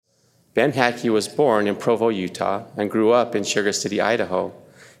Ben Haacke was born in Provo, Utah, and grew up in Sugar City, Idaho.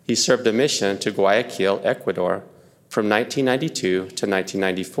 He served a mission to Guayaquil, Ecuador, from 1992 to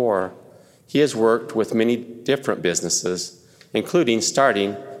 1994. He has worked with many different businesses, including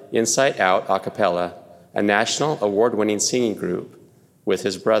starting Inside Out a cappella, a national award-winning singing group, with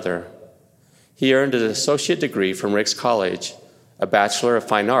his brother. He earned an associate degree from Ricks College, a Bachelor of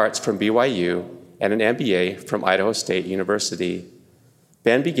Fine Arts from BYU, and an MBA from Idaho State University.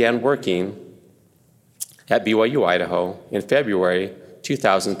 Ben began working at BYU, Idaho in February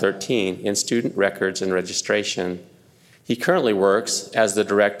 2013 in student records and registration. He currently works as the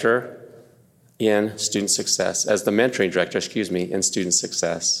director in student success, as the mentoring director, in student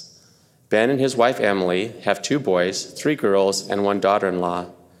success. Ben and his wife, Emily, have 2 boys, 3 girls, and 1 daughter-in-law.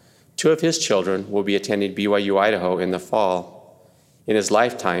 2 of his children will be attending BYU, Idaho in the fall. In his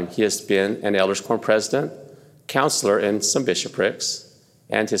lifetime, he has been an Elders Quorum president, counselor in some bishoprics,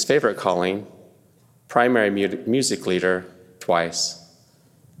 and his favorite calling, primary music leader, twice.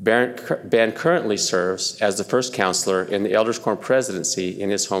 Ben currently serves as the first counselor in the Elders Quorum presidency in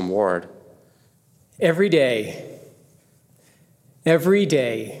his home ward. Every day,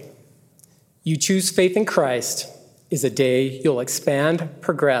 you choose faith in Christ is a day you'll expand,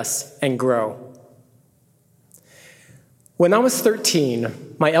 progress, and grow. When I was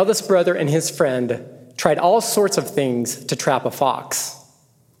 13, my eldest brother and his friend tried all sorts of things to trap a fox,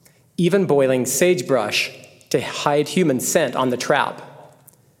 even boiling sagebrush to hide human scent on the trap.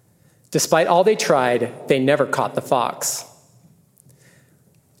 Despite all they tried, they never caught the fox.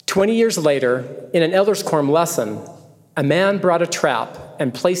 20 years later, in an Elders Quorum lesson, a man brought a trap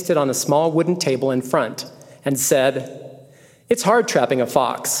and placed it on a small wooden table in front and said, "It's hard trapping a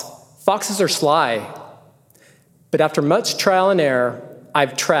fox. Foxes are sly. But after much trial and error,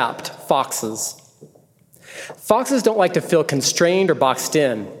 I've trapped foxes." Foxes don't like to feel constrained or boxed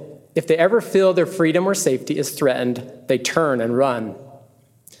in. If they ever feel their freedom or safety is threatened, they turn and run.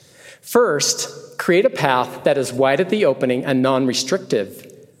 First, create a path that is wide at the opening and non-restrictive,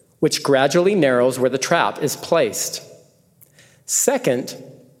 which gradually narrows where the trap is placed. Second,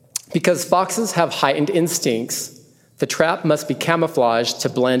 because foxes have heightened instincts, the trap must be camouflaged to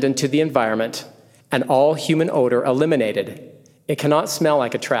blend into the environment and all human odor eliminated. It cannot smell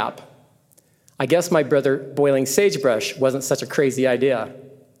like a trap. I guess my brother boiling sagebrush wasn't such a crazy idea.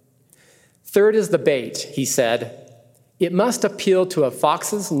 Third is the bait, he said. It must appeal to a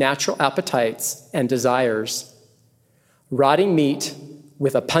fox's natural appetites and desires. Rotting meat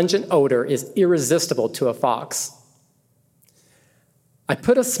with a pungent odor is irresistible to a fox. I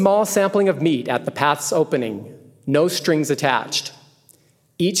put a small sampling of meat at the path's opening, no strings attached.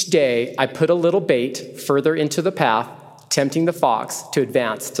 Each day, I put a little bait further into the path, tempting the fox to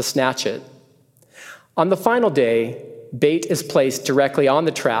advance to snatch it. On the final day, bait is placed directly on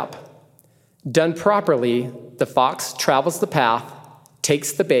the trap. Done properly, the fox travels the path,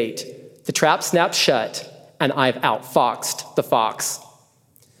 takes the bait, the trap snaps shut, and I've outfoxed the fox.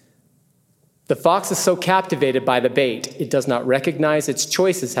 The fox is so captivated by the bait, it does not recognize its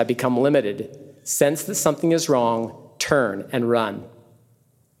choices have become limited. Sense that something is wrong, turn and run.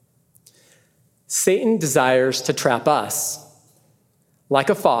 Satan desires to trap us. Like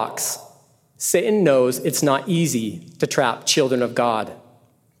a fox, Satan knows it's not easy to trap children of God.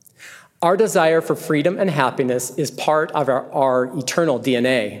 Our desire for freedom and happiness is part of our eternal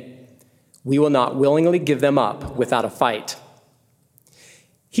DNA. We will not willingly give them up without a fight.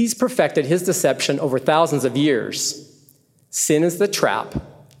 He's perfected his deception over thousands of years. Sin is the trap,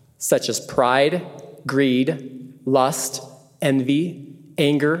 such as pride, greed, lust, envy,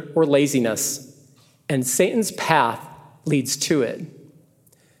 anger, or laziness, and Satan's path leads to it.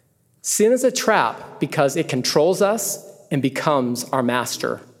 Sin is a trap because it controls us and becomes our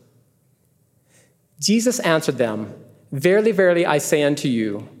master. Jesus answered them, "Verily, verily, I say unto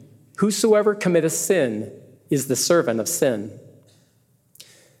you, whosoever committeth sin is the servant of sin."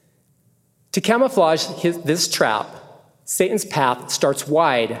 To camouflage this trap, Satan's path starts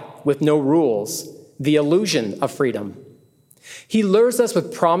wide with no rules, the illusion of freedom. He lures us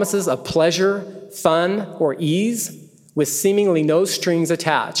with promises of pleasure, fun, or ease, with seemingly no strings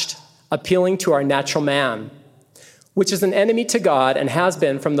attached, appealing to our natural man, which is an enemy to God and has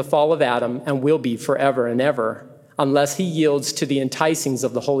been from the fall of Adam and will be forever and ever, unless he yields to the enticings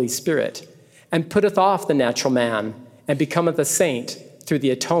of the Holy Spirit and putteth off the natural man and becometh a saint through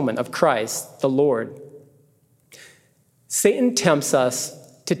the atonement of Christ, the Lord. Satan tempts us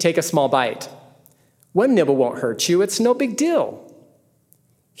to take a small bite. One nibble won't hurt you. It's no big deal.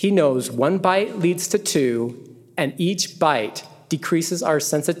 He knows one bite leads to 2, and each bite decreases our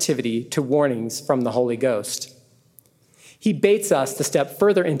sensitivity to warnings from the Holy Ghost. He baits us to step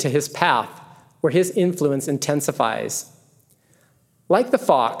further into his path, where his influence intensifies. Like the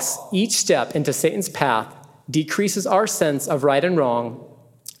fox, each step into Satan's path decreases our sense of right and wrong,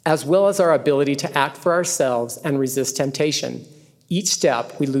 as well as our ability to act for ourselves and resist temptation. Each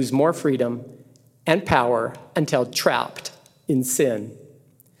step, we lose more freedom and power until trapped in sin.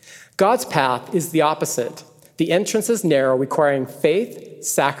 God's path is the opposite. The entrance is narrow, requiring faith,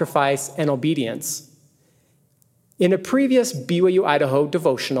 sacrifice, and obedience. In a previous BYU Idaho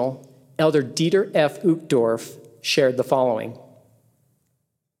devotional, Elder Dieter F. Uchtdorf shared the following.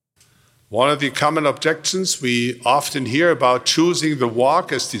 One of the common objections we often hear about choosing the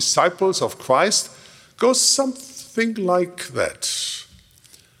walk as disciples of Christ goes something like that.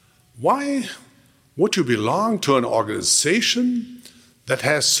 Why would you belong to an organization that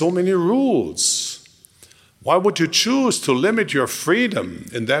has so many rules? Why would you choose to limit your freedom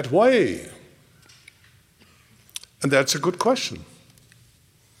in that way? And that's a good question.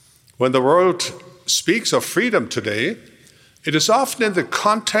 When the world speaks of freedom today, it is often in the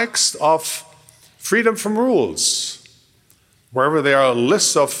context of freedom from rules. Wherever there are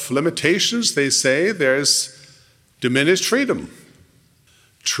lists of limitations, they say there's diminished freedom.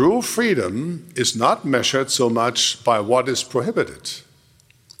 True freedom is not measured so much by what is prohibited.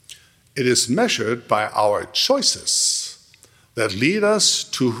 It is measured by our choices that lead us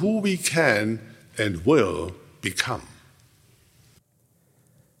to who we can and will become.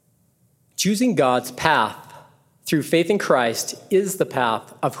 Choosing God's path through faith in Christ is the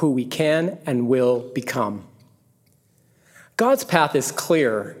path of who we can and will become. God's path is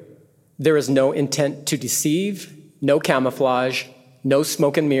clear. There is no intent to deceive, no camouflage, no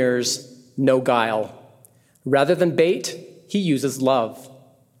smoke and mirrors, no guile. Rather than bait, he uses love.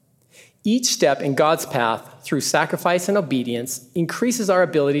 Each step in God's path through sacrifice and obedience increases our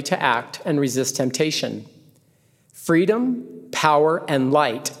ability to act and resist temptation. Freedom, power, and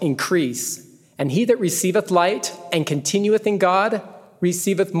light increase, and he that receiveth light and continueth in God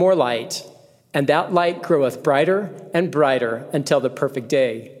receiveth more light, and that light groweth brighter and brighter until the perfect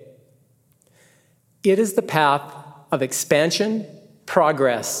day. It is the path of expansion,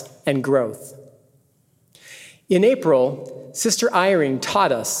 progress, and growth. In April, Sister Eyring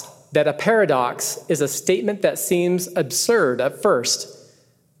taught us that a paradox is a statement that seems absurd at first,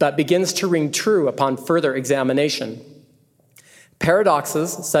 but begins to ring true upon further examination.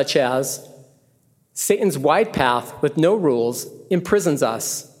 Paradoxes such as Satan's wide path with no rules imprisons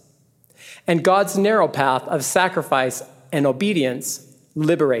us, and God's narrow path of sacrifice and obedience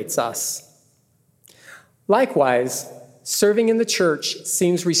liberates us. Likewise, serving in the church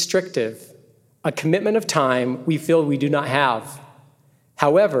seems restrictive, a commitment of time we feel we do not have.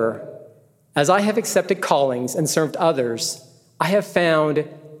 However, as I have accepted callings and served others, I have found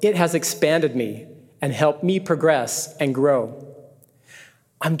it has expanded me and helped me progress and grow.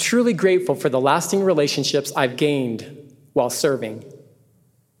 I'm truly grateful for the lasting relationships I've gained while serving.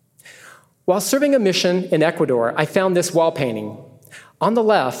 While serving a mission in Ecuador, I found this wall painting. On the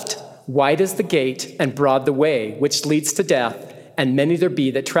left, wide is the gate and broad the way, which leads to death, and many there be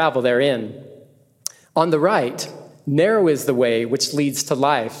that travel therein. On the right, narrow is the way which leads to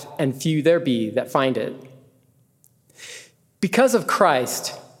life, and few there be that find it. Because of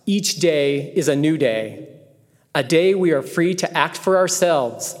Christ, each day is a new day, a day we are free to act for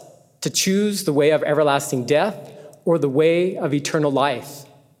ourselves, to choose the way of everlasting death or the way of eternal life.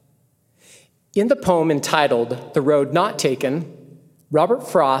 In the poem entitled The Road Not Taken, Robert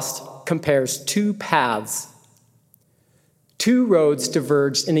Frost compares two paths. Two roads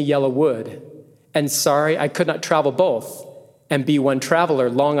diverged in a yellow wood, and sorry I could not travel both, and be one traveler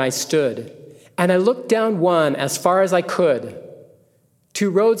long I stood, and I looked down one as far as I could. Two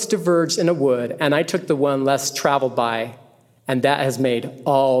roads diverged in a wood, and I took the one less traveled by, and that has made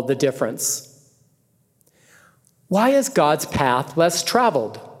all the difference. Why is God's path less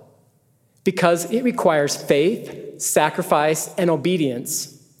traveled? Because it requires faith, sacrifice, and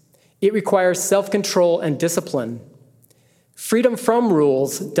obedience. It requires self-control and discipline. Freedom from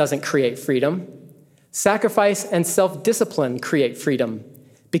rules doesn't create freedom. Sacrifice and self-discipline create freedom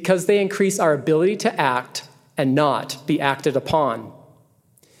because they increase our ability to act and not be acted upon.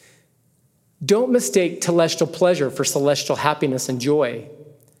 Don't mistake telestial pleasure for celestial happiness and joy.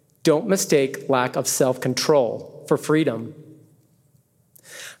 Don't mistake lack of self-control for freedom.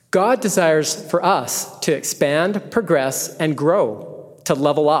 God desires for us to expand, progress, and grow, to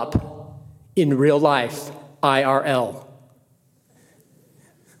level up in real life, IRL.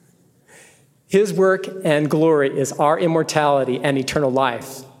 His work and glory is our immortality and eternal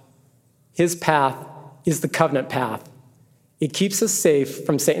life. His path is the covenant path. It keeps us safe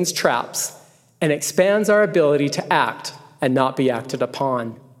from Satan's traps and expands our ability to act and not be acted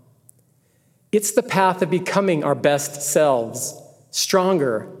upon. It's the path of becoming our best selves,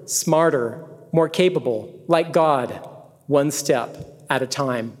 stronger, smarter, more capable, like God, one step at a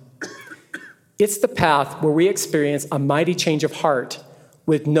time. It's the path where we experience a mighty change of heart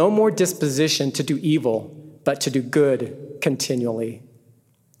with no more disposition to do evil, but to do good continually.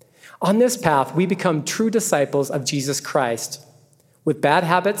 On this path, we become true disciples of Jesus Christ, with bad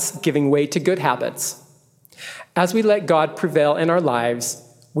habits giving way to good habits. As we let God prevail in our lives,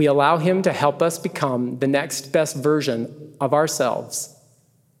 we allow him to help us become the next best version of ourselves.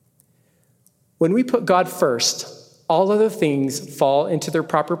 When we put God first, all other things fall into their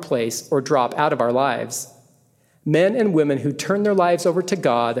proper place or drop out of our lives. Men and women who turn their lives over to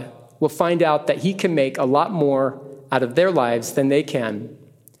God will find out that he can make a lot more out of their lives than they can.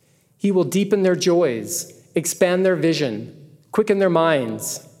 He will deepen their joys, expand their vision, quicken their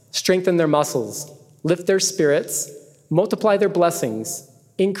minds, strengthen their muscles, lift their spirits, multiply their blessings,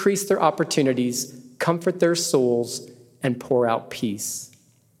 increase their opportunities, comfort their souls, and pour out peace.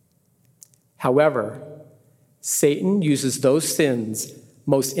 However, Satan uses those sins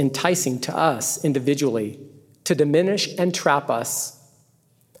most enticing to us individually to diminish and trap us.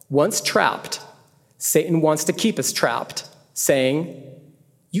 Once trapped, Satan wants to keep us trapped, saying,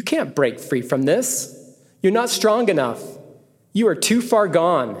 "You can't break free from this. You're not strong enough. You are too far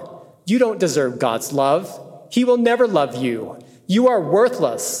gone. You don't deserve God's love. He will never love you. You are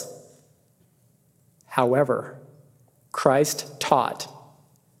worthless." However, Christ taught,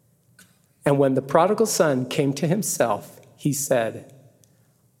 and when the prodigal son came to himself, he said,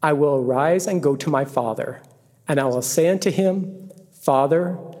 "I will arise and go to my father, and I will say unto him,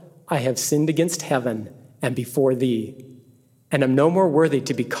 Father, I have sinned against heaven and before thee, and am no more worthy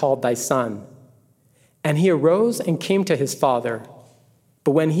to be called thy son." And he arose and came to his father.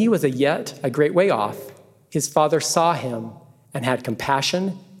 But when he was yet a great way off, his father saw him and had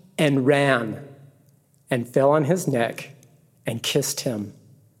compassion and ran and fell on his neck and kissed him.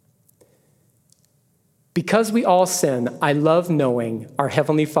 Because we all sin, I love knowing our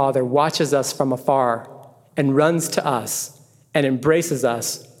Heavenly Father watches us from afar and runs to us and embraces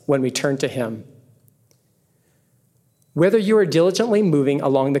us when we turn to him. Whether you are diligently moving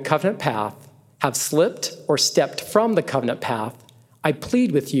along the covenant path, have slipped or stepped from the covenant path, I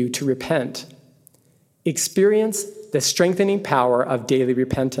plead with you to repent. Experience the strengthening power of daily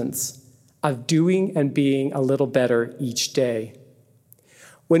repentance, of doing and being a little better each day.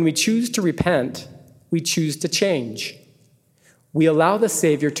 When we choose to repent, we choose to change. We allow the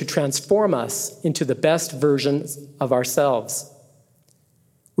Savior to transform us into the best versions of ourselves.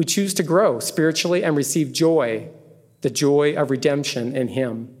 We choose to grow spiritually and receive joy, the joy of redemption in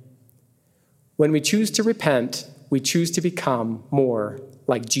him. When we choose to repent, we choose to become more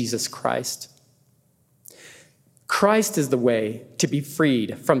like Jesus Christ. Christ is the way to be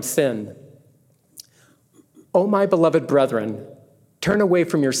freed from sin. O my beloved brethren, turn away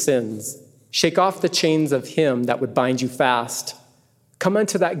from your sins. Shake off the chains of him that would bind you fast. Come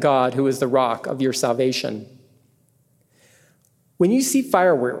unto that God who is the rock of your salvation. When you see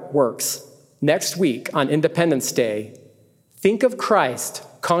fireworks next week on Independence Day, think of Christ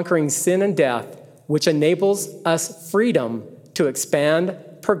conquering sin and death, which enables us freedom to expand,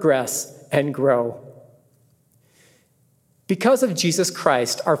 progress, and grow. Because of Jesus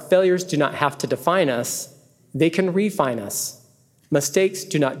Christ, our failures do not have to define us, they can refine us. Mistakes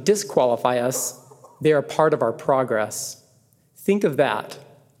do not disqualify us, they are part of our progress. Think of that.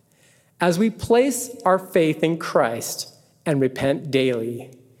 As we place our faith in Christ and repent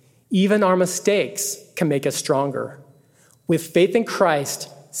daily, even our mistakes can make us stronger. With faith in Christ,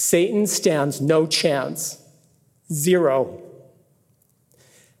 Satan stands no chance. Zero.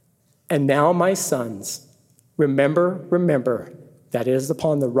 And now, my sons, remember that it is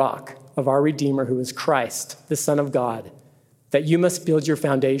upon the rock of our Redeemer, who is Christ, the Son of God, that you must build your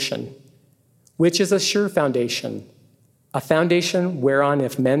foundation, which is a sure foundation, a foundation whereon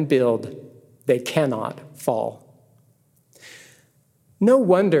if men build, they cannot fall. No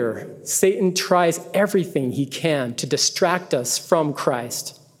wonder Satan tries everything he can to distract us from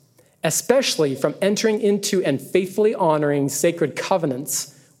Christ, especially from entering into and faithfully honoring sacred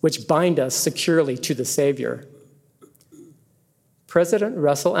covenants which bind us securely to the Savior. President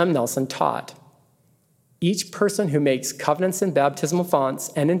Russell M. Nelson taught, each person who makes covenants in baptismal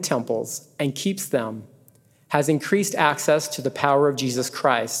fonts and in temples and keeps them has increased access to the power of Jesus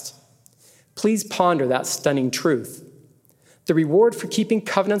Christ. Please ponder that stunning truth. The reward for keeping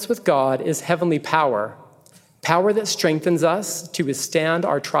covenants with God is heavenly power, power that strengthens us to withstand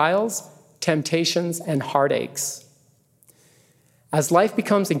our trials, temptations, and heartaches. As life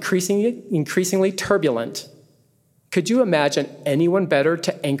becomes increasingly turbulent, Could you imagine anyone better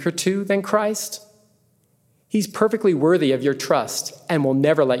to anchor to than Christ? He's perfectly worthy of your trust and will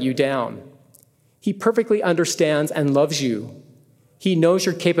never let you down. He perfectly understands and loves you. He knows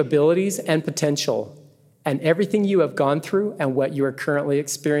your capabilities and potential and everything you have gone through and what you are currently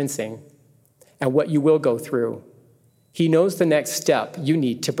experiencing and what you will go through. He knows the next step you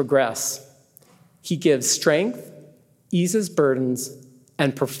need to progress. He gives strength, eases burdens,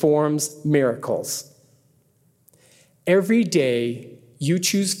 and performs miracles. Every day you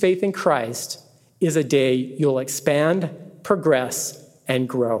choose faith in Christ is a day you'll expand, progress, and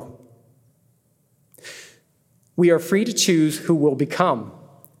grow. We are free to choose who we'll become,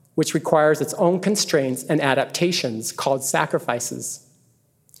 which requires its own constraints and adaptations called sacrifices.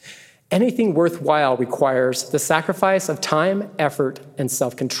 Anything worthwhile requires the sacrifice of time, effort, and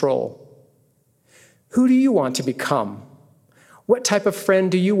self-control. Who do you want to become? What type of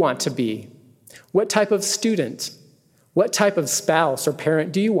friend do you want to be? What type of student? What type of spouse or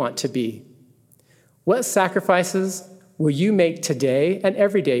parent do you want to be? What sacrifices will you make today and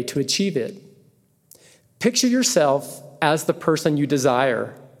every day to achieve it? Picture yourself as the person you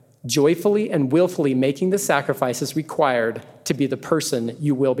desire, joyfully and willfully making the sacrifices required to be the person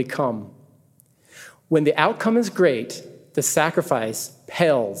you will become. When the outcome is great, the sacrifice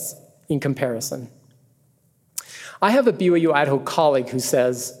pales in comparison. I have a BYU Idaho colleague who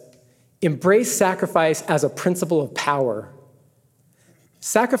says, embrace sacrifice as a principle of power.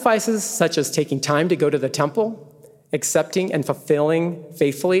 Sacrifices such as taking time to go to the temple, accepting and fulfilling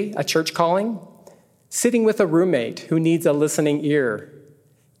faithfully a church calling, sitting with a roommate who needs a listening ear,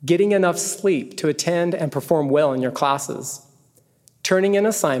 getting enough sleep to attend and perform well in your classes, turning in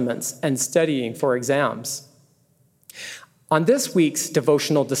assignments, and studying for exams. On this week's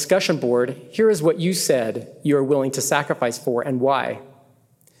devotional discussion board, here is what you said you are willing to sacrifice for and why.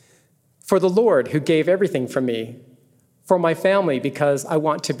 For the Lord, who gave everything for me. For my family, because I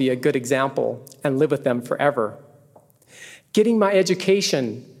want to be a good example and live with them forever. Getting my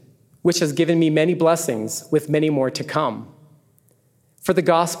education, which has given me many blessings, with many more to come. For the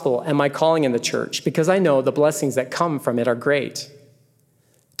gospel and my calling in the church, because I know the blessings that come from it are great.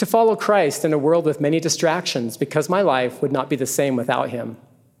 To follow Christ in a world with many distractions, because my life would not be the same without him.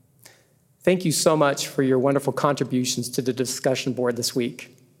 Thank you so much for your wonderful contributions to the discussion board this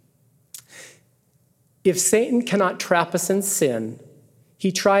week. If Satan cannot trap us in sin,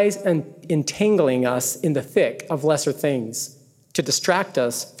 he tries entangling us in the thick of lesser things to distract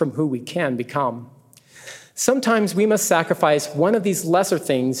us from who we can become. Sometimes we must sacrifice one of these lesser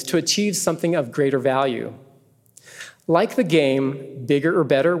things to achieve something of greater value. Like the game Bigger or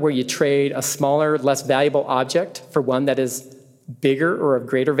Better, where you trade a smaller, less valuable object for one that is bigger or of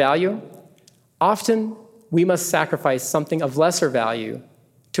greater value, often we must sacrifice something of lesser value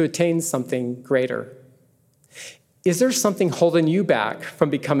to attain something greater. Is there something holding you back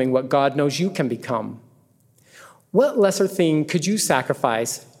from becoming what God knows you can become? What lesser thing could you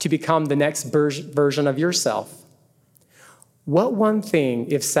sacrifice to become the next version of yourself? What one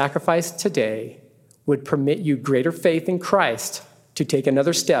thing, if sacrificed today, would permit you greater faith in Christ to take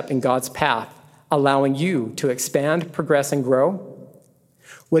another step in God's path, allowing you to expand, progress, and grow?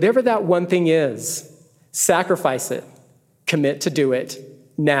 Whatever that one thing is, sacrifice it. Commit to do it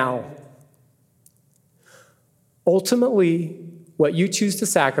now. Ultimately, what you choose to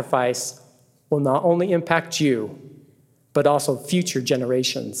sacrifice will not only impact you, but also future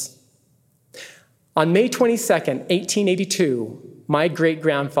generations. On May 22nd, 1882, my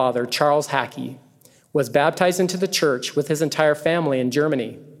great-grandfather, Charles Haacke, was baptized into the church with his entire family in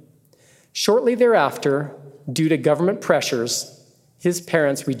Germany. Shortly thereafter, due to government pressures, his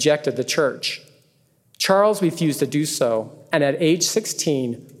parents rejected the church. Charles refused to do so, and at age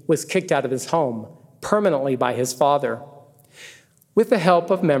 16 was kicked out of his home permanently by his father. With the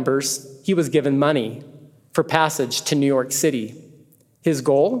help of members, he was given money for passage to New York City. His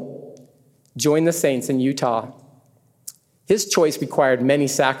goal? Join the saints in Utah. His choice required many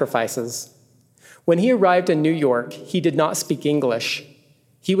sacrifices. When he arrived in New York, he did not speak English.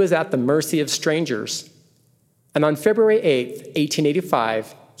 He was at the mercy of strangers. And on February 8th,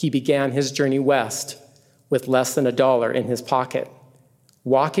 1885, he began his journey west with less than $1 in his pocket,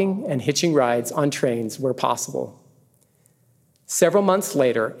 walking and hitching rides on trains where possible. Several months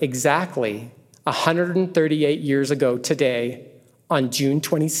later, exactly 138 years ago today, on June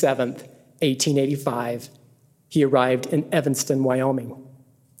 27th, 1885, he arrived in Evanston, Wyoming.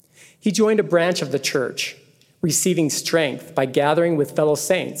 He joined a branch of the church, receiving strength by gathering with fellow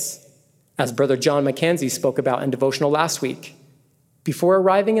saints, as Brother John Mackenzie spoke about in devotional last week, before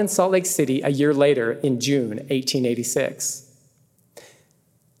arriving in Salt Lake City a year later in June 1886.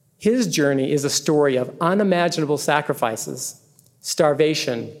 His journey is a story of unimaginable sacrifices,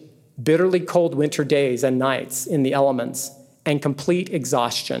 starvation, bitterly cold winter days and nights in the elements, and complete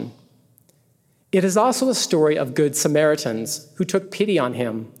exhaustion. It is also a story of good Samaritans who took pity on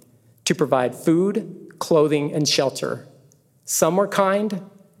him to provide food, clothing, and shelter. Some were kind,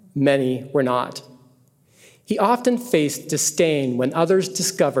 many were not. He often faced disdain when others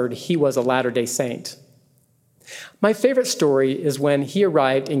discovered he was a Latter-day Saint. My favorite story is when he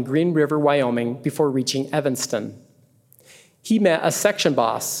arrived in Green River, Wyoming before reaching Evanston. He met a section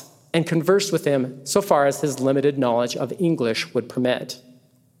boss and conversed with him so far as his limited knowledge of English would permit.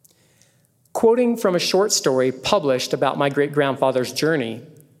 Quoting from a short story published about my great-grandfather's journey,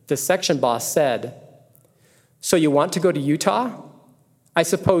 the section boss said, "So you want to go to Utah? I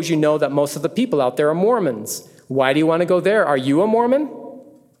suppose you know that most of the people out there are Mormons. Why do you want to go there? Are you a Mormon?"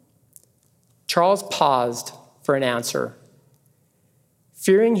 Charles paused for an answer.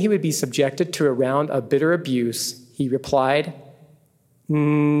 Fearing he would be subjected to a round of bitter abuse, he replied,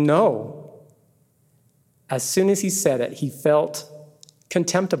 "No." As soon as he said it, he felt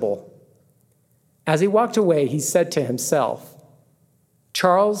contemptible. As he walked away, he said to himself,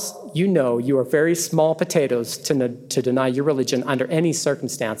 "Charles, you know you are very small potatoes to deny your religion under any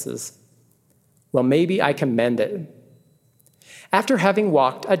circumstances. Well, maybe I can mend it." After having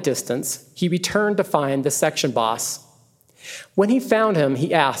walked a distance, he returned to find the section boss. When he found him,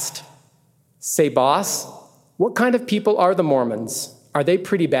 he asked, "Say, boss, what kind of people are the Mormons? Are they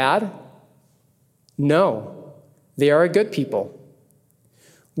pretty bad?" "No, they are a good people."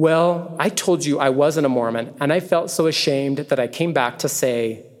 "Well, I told you I wasn't a Mormon, and I felt so ashamed that I came back to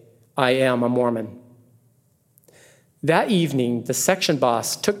say, I am a Mormon." That evening, the section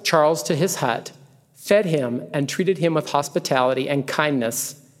boss took Charles to his hut, fed him, and treated him with hospitality and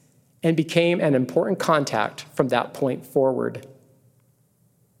kindness, and became an important contact from that point forward.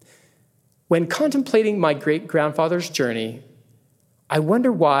 When contemplating my great-grandfather's journey, I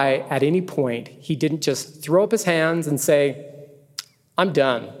wonder why at any point he didn't just throw up his hands and say, "I'm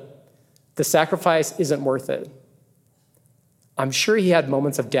done. The sacrifice isn't worth it." I'm sure he had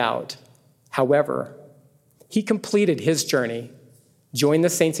moments of doubt. However, he completed his journey, joined the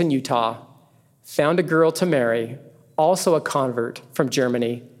saints in Utah, found a girl to marry, also a convert from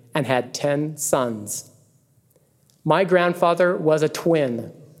Germany, and had 10 sons. My grandfather was a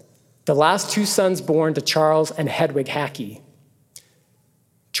twin, the last 2 sons born to Charles and Hedwig Haacke.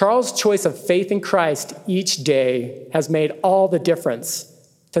 Charles' choice of faith in Christ each day has made all the difference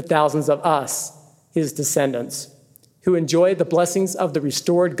to thousands of us, his descendants, who enjoy the blessings of the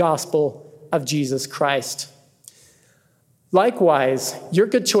restored gospel of Jesus Christ. Likewise, your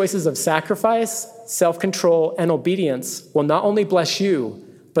good choices of sacrifice, self-control, and obedience will not only bless you,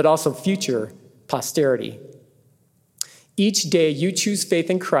 but also future posterity. Each day you choose faith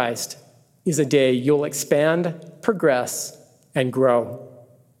in Christ is a day you'll expand, progress, and grow.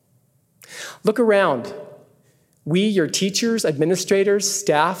 Look around. We, your teachers, administrators,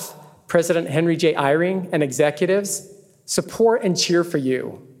 staff, President Henry J. Eyring, and executives, support and cheer for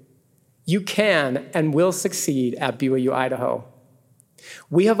you. You can and will succeed at BYU, Idaho.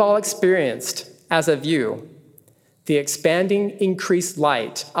 We have all experienced, as have you, the expanding, increased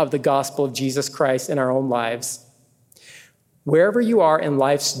light of the gospel of Jesus Christ in our own lives. Wherever you are in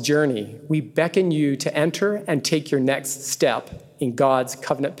life's journey, we beckon you to enter and take your next step in God's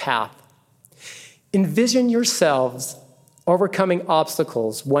covenant path. Envision yourselves overcoming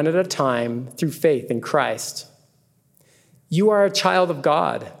obstacles one at a time through faith in Christ. You are a child of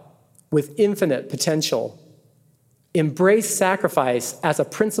God with infinite potential. Embrace sacrifice as a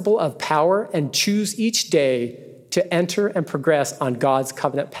principle of power and choose each day to enter and progress on God's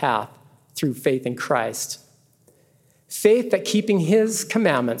covenant path through faith in Christ. Faith that keeping his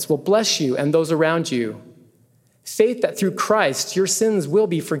commandments will bless you and those around you. Faith that through Christ, your sins will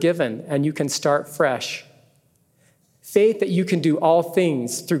be forgiven and you can start fresh. Faith that you can do all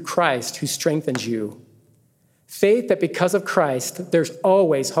things through Christ who strengthens you. Faith that because of Christ, there's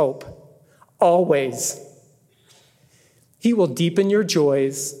always hope. Always. He will deepen your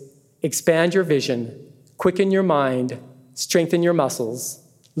joys, expand your vision, quicken your mind, strengthen your muscles,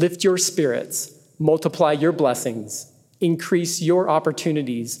 lift your spirits, multiply your blessings, increase your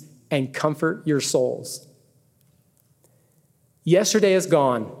opportunities, and comfort your souls. Yesterday is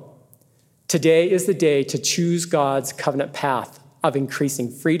gone. Today is the day to choose God's covenant path of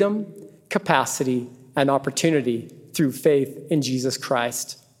increasing freedom, capacity, and opportunity through faith in Jesus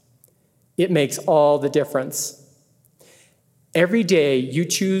Christ. It makes all the difference. Every day you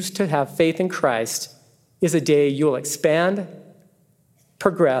choose to have faith in Christ is a day you'll expand,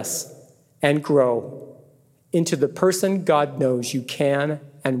 progress, and grow into the person God knows you can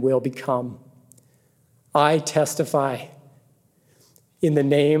and will become. I testify in the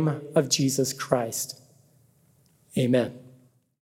name of Jesus Christ. Amen.